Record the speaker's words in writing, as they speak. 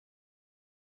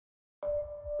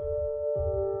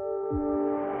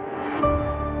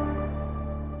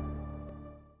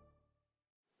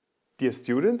Dear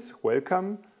students,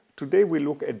 welcome. Today we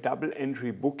look at double entry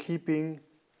bookkeeping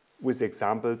with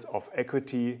examples of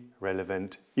equity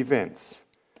relevant events.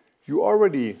 You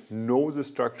already know the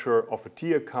structure of a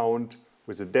T account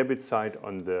with the debit side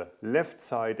on the left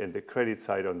side and the credit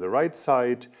side on the right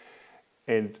side.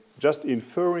 And just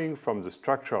inferring from the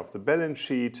structure of the balance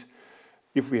sheet,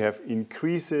 if we have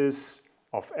increases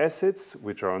of assets,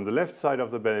 which are on the left side of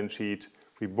the balance sheet,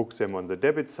 we book them on the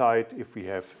debit side. If we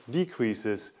have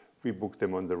decreases, we book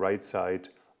them on the right side,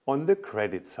 on the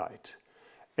credit side.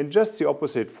 And just the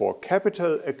opposite for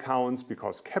capital accounts,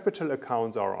 because capital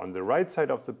accounts are on the right side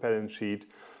of the balance sheet.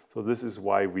 So this is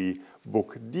why we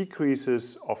book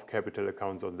decreases of capital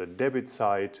accounts on the debit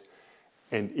side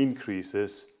and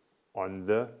increases on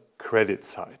the credit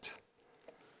side.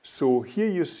 So here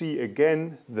you see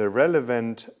again the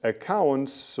relevant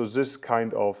accounts. So this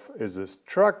kind of is a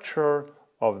structure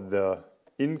of the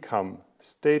income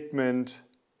statement,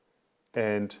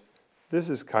 and this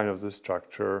is kind of the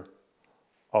structure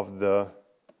of the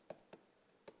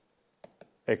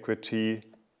equity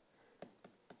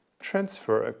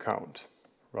transfer account,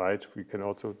 right? We can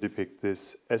also depict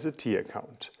this as a T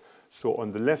account. So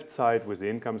on the left side with the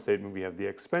income statement we have the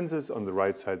expenses, on the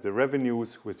right side the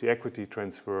revenues. With the equity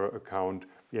transfer account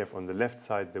we have on the left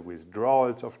side the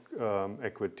withdrawals of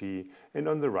equity, and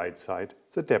on the right side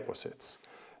the deposits.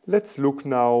 Let's look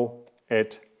now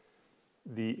at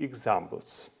the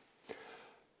examples.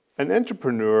 An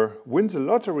entrepreneur wins a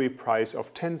lottery prize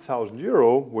of 10,000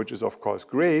 euro, which is of course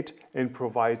great, and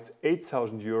provides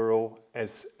 8,000 euro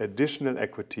as additional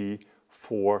equity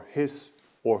for his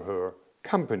or her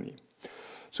company.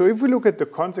 So if we look at the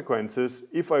consequences,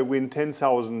 if I win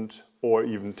 10,000 or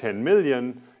even 10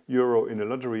 million euro in a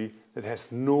lottery, that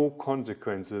has no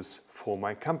consequences for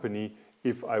my company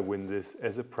if I win this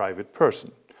as a private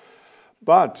person.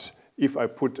 But if I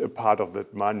put a part of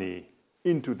that money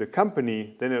into the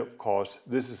company, then of course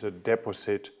this is a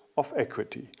deposit of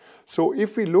equity. So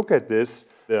if we look at this,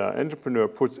 the entrepreneur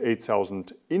puts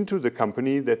 8,000 into the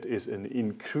company. That is an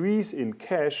increase in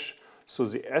cash. So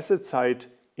the asset side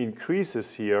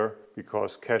increases here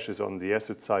because cash is on the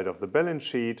asset side of the balance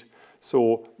sheet.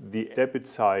 So the debit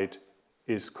side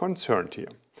is concerned here.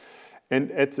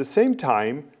 And at the same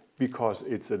time, because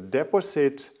it's a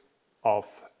deposit of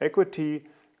equity,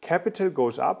 capital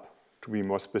goes up. To be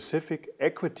more specific,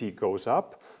 equity goes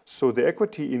up. So the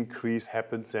equity increase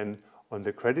happens then on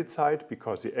the credit side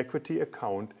because the equity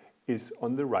account is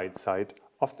on the right side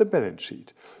of the balance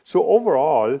sheet. So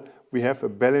overall, we have a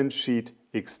balance sheet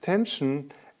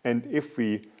extension, and if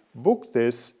we book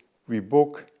this, we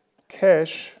book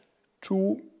cash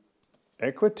to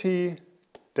equity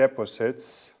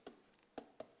deposits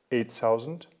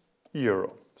 8,000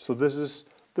 euro. So this is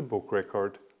the book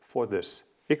record for this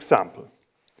example.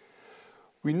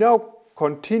 We now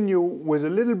continue with a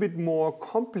little bit more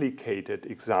complicated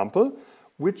example,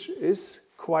 which is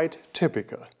quite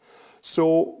typical.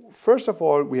 So first of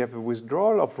all, we have a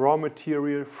withdrawal of raw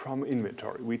material from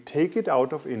inventory. We take it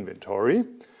out of inventory.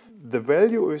 The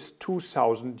value is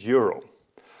 2,000 euro.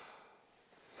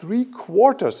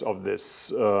 3/4 of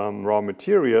this raw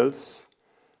materials,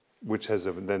 which has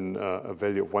then a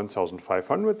value of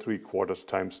 1,500, 3/4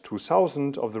 times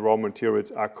 2,000 of the raw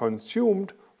materials are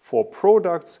consumed for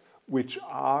products which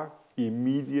are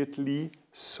immediately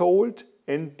sold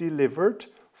and delivered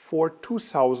for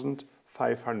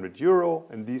 2,500 euro,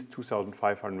 and these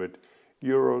 2,500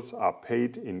 euros are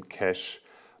paid in cash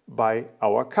by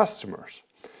our customers.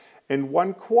 And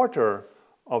 1/4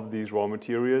 of these raw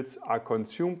materials are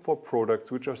consumed for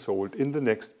products which are sold in the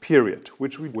next period,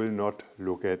 which we will not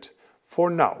look at for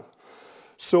now.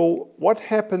 So what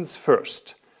happens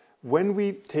first? When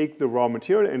we take the raw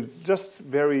material, and just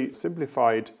very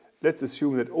simplified, let's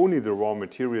assume that only the raw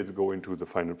materials go into the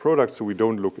final product, so we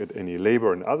don't look at any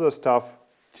labor and other stuff.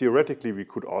 Theoretically, we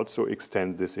could also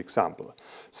extend this example.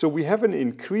 So we have an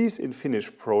increase in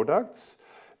finished products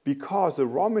because the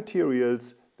raw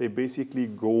materials, they basically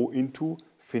go into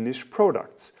finished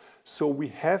products. So we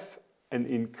have an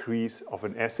increase of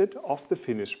an asset of the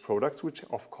finished products, which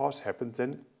of course happens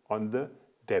then on the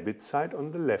debit side, on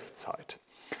the left side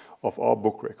of our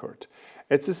book record.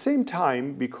 At the same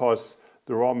time, because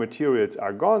the raw materials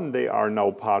are gone, they are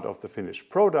now part of the finished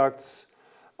products,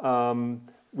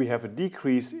 we have a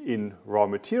decrease in raw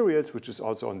materials, which is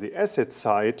also on the asset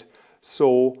side.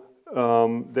 So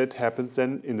that happens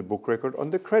then in the book record on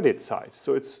the credit side.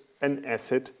 So it's an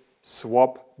asset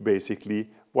swap, basically,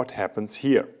 what happens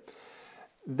here.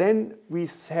 Then we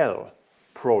sell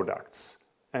products,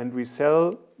 and we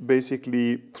sell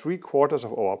basically 3/4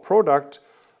 of our product.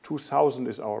 2,000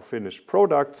 is our finished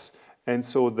products, And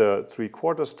so the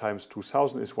 3/4 times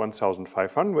 2,000 is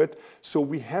 1,500. So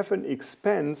we have an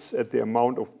expense at the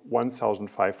amount of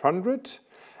 1,500.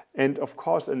 And of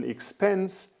course, an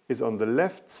expense is on the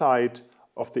left side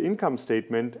of the income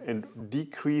statement and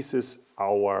decreases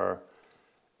our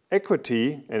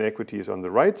equity, and equity is on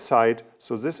the right side.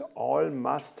 So this all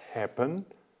must happen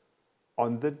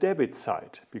on the debit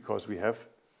side because we have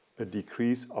a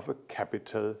decrease of a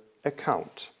capital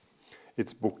account.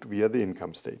 It's booked via the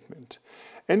income statement.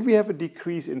 And we have a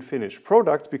decrease in finished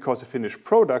products because the finished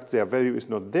products, their value is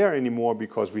not there anymore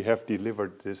because we have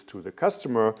delivered this to the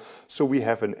customer. So we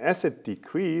have an asset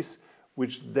decrease,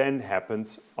 which then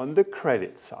happens on the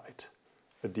credit side.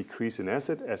 A decrease in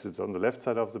assets on the left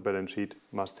side of the balance sheet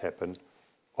must happen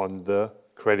on the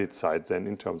credit side then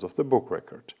in terms of the book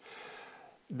record.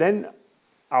 Then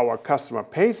our customer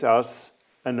pays us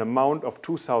an amount of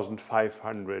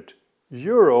 2,500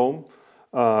 euro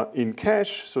in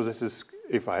cash. So this is,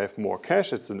 if I have more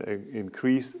cash, it's an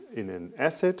increase in an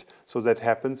asset. So that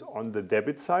happens on the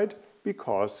debit side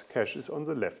because cash is on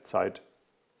the left side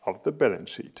of the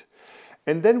balance sheet.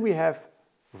 And then we have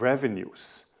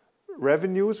revenues.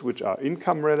 Revenues, which are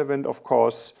income relevant, of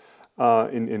course,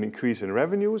 in an increase in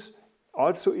revenues,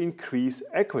 also increase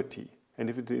equity. And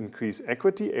if it increase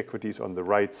equity, equity is on the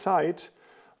right side,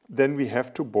 then we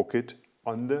have to book it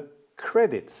on the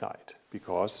credit side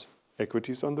because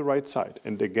equity is on the right side.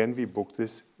 And again, we book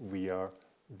this via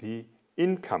the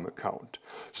income account.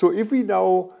 So if we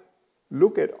now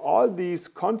look at all these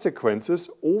consequences,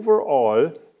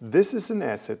 overall, this is an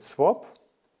asset swap.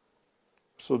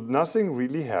 So nothing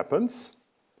really happens.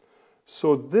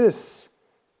 So this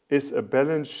is a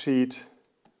balance sheet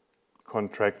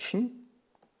contraction.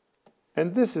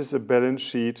 And this is a balance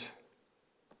sheet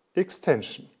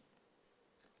extension.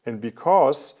 And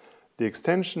because the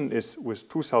extension is with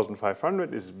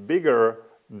 2,500 is bigger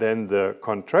than the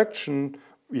contraction,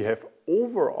 we have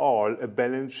overall a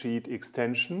balance sheet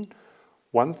extension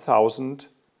 1,000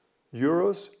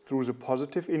 euros through the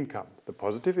positive income. The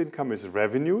positive income is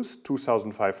revenues,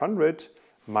 2,500,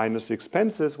 minus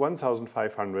expenses,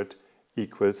 1,500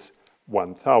 equals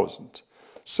 1,000.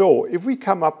 So if we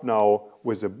come up now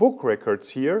with the book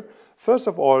records here, first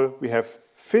of all, we have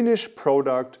finished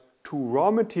product to raw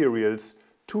materials,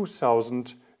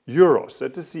 2,000 euros.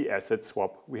 That is the asset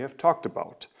swap we have talked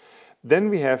about. Then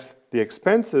we have the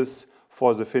expenses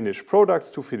for the finished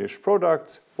products to finished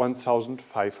products,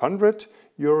 1,500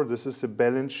 euro. This is the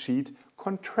balance sheet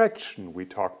contraction we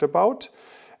talked about.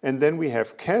 And then we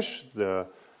have cash, the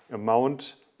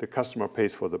amount the customer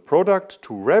pays for the product,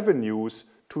 to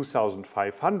revenues,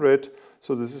 2,500.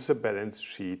 So this is a balance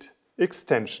sheet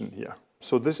extension here.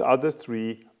 So these are the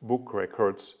three book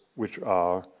records which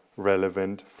are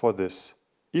relevant for this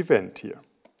event here.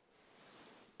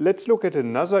 Let's look at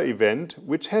another event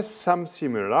which has some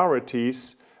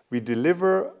similarities. We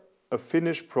deliver a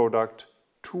finished product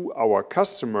to our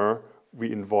customer.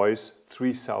 We invoice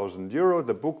 3,000 euro.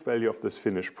 The book value of this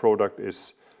finished product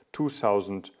is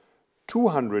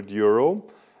 2,200 euro.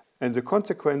 And the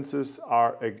consequences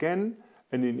are again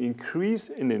an increase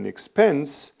in an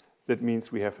expense. That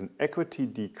means we have an equity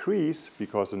decrease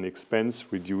because an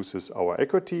expense reduces our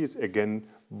equity. It's again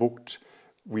booked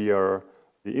via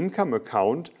the income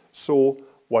account. So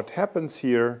what happens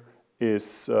here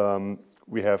is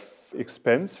we have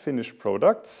expense finished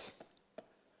products.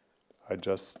 I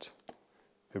just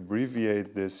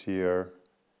abbreviate this here.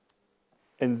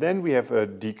 And then we have a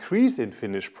decrease in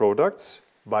finished products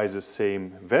by the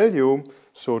same value.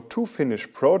 So two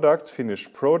finished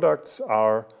products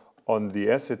are on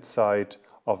the asset side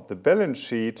of the balance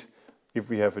sheet. If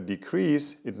we have a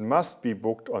decrease, it must be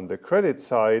booked on the credit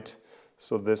side.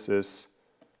 So this is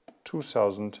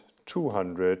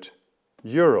 2,200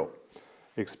 euro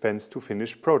expense to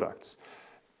finished products.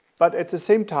 But at the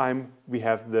same time, we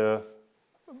have the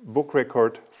book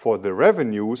record for the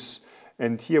revenues.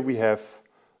 And here we have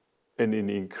an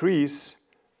increase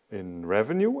in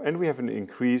revenue and we have an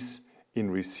increase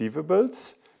in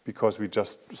receivables because we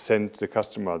just sent the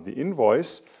customer the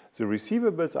invoice. The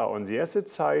receivables are on the asset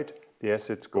side. The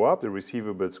assets go up, the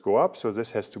receivables go up. So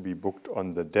this has to be booked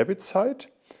on the debit side.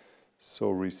 So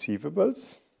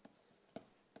receivables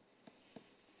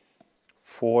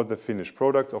for the finished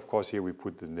product. Of course, here we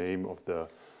put the name of the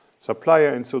supplier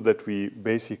and so that we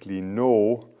basically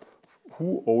know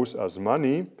who owes us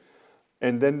money.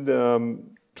 And then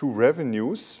to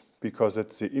revenues, because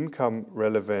it's the income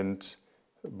relevant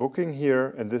booking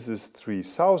here, and this is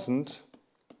 3,000.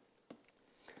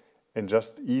 And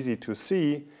just easy to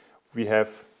see, we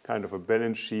have kind of a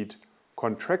balance sheet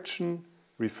contraction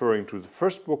referring to the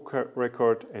first book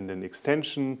record and an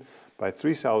extension by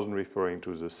 3,000 referring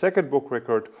to the second book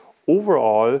record.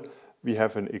 Overall, we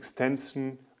have an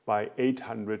extension by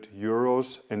 800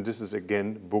 euros, and this is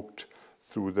again booked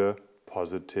through the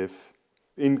positive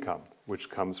income,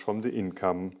 which comes from the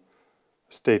income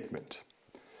statement.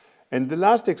 And the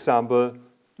last example,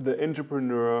 the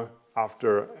entrepreneur,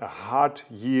 after a hard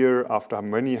year, after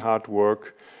many hard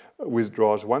work,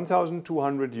 withdraws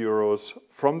 1,200 euros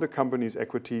from the company's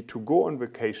equity to go on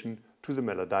vacation to the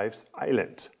Maldives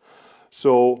Island.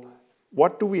 So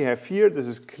what do we have here? This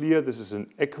is clear, this is an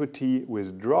equity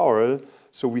withdrawal.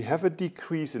 So we have a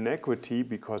decrease in equity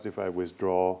because if I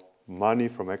withdraw money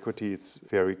from equity, it's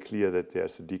very clear that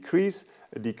there's a decrease.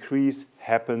 A decrease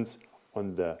happens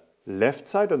on the left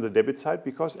side, on the debit side,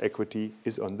 because equity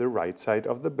is on the right side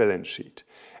of the balance sheet.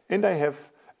 And I have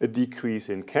a decrease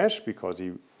in cash because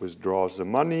he withdraws the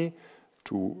money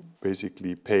to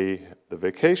basically pay the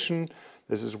vacation.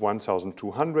 This is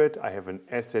 1,200. I have an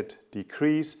asset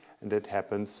decrease, and that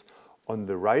happens on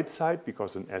the right side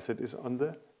because an asset is on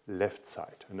the left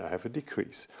side, and I have a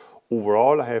decrease.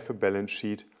 Overall, I have a balance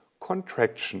sheet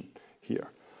contraction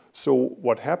here. So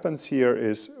what happens here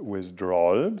is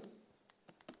withdrawal,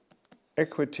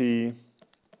 equity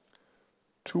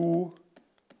to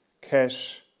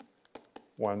cash,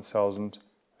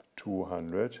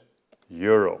 1,200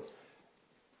 euro.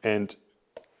 And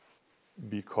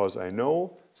because I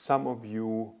know some of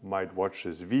you might watch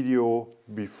this video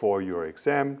before your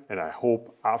exam, and I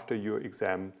hope after your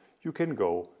exam you can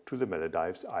go to the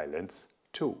Maldives Islands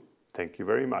too. Thank you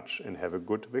very much and have a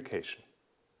good vacation.